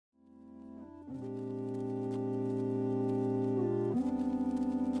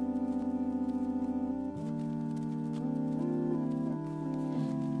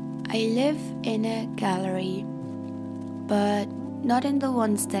I live in a gallery, but not in the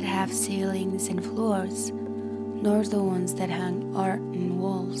ones that have ceilings and floors, nor the ones that hang art on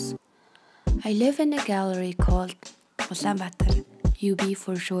walls. I live in a gallery called Ulaanbaatar, UB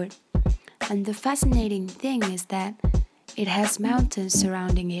for short. And the fascinating thing is that it has mountains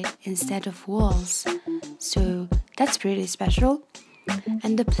surrounding it instead of walls. So that's pretty special.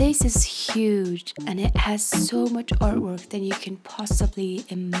 And the place is huge and it has so much artwork that you can possibly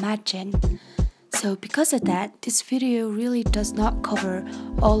imagine. So because of that, this video really does not cover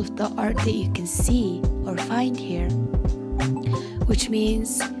all of the art that you can see or find here. Which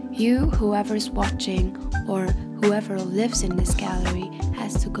means you, whoever's watching or whoever lives in this gallery,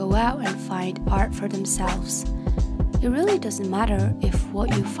 has to go out and find art for themselves. It really doesn't matter if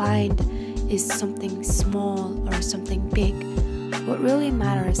what you find is something small or something big. What really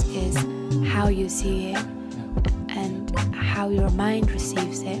matters is how you see it and how your mind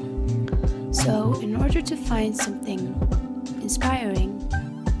receives it. So in order to find something inspiring,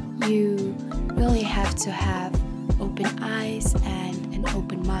 you really have to have open eyes and an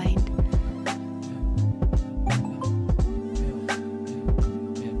open mind.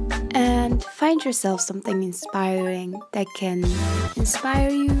 And find yourself something inspiring that can inspire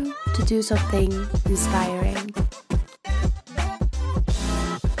you to do something inspiring.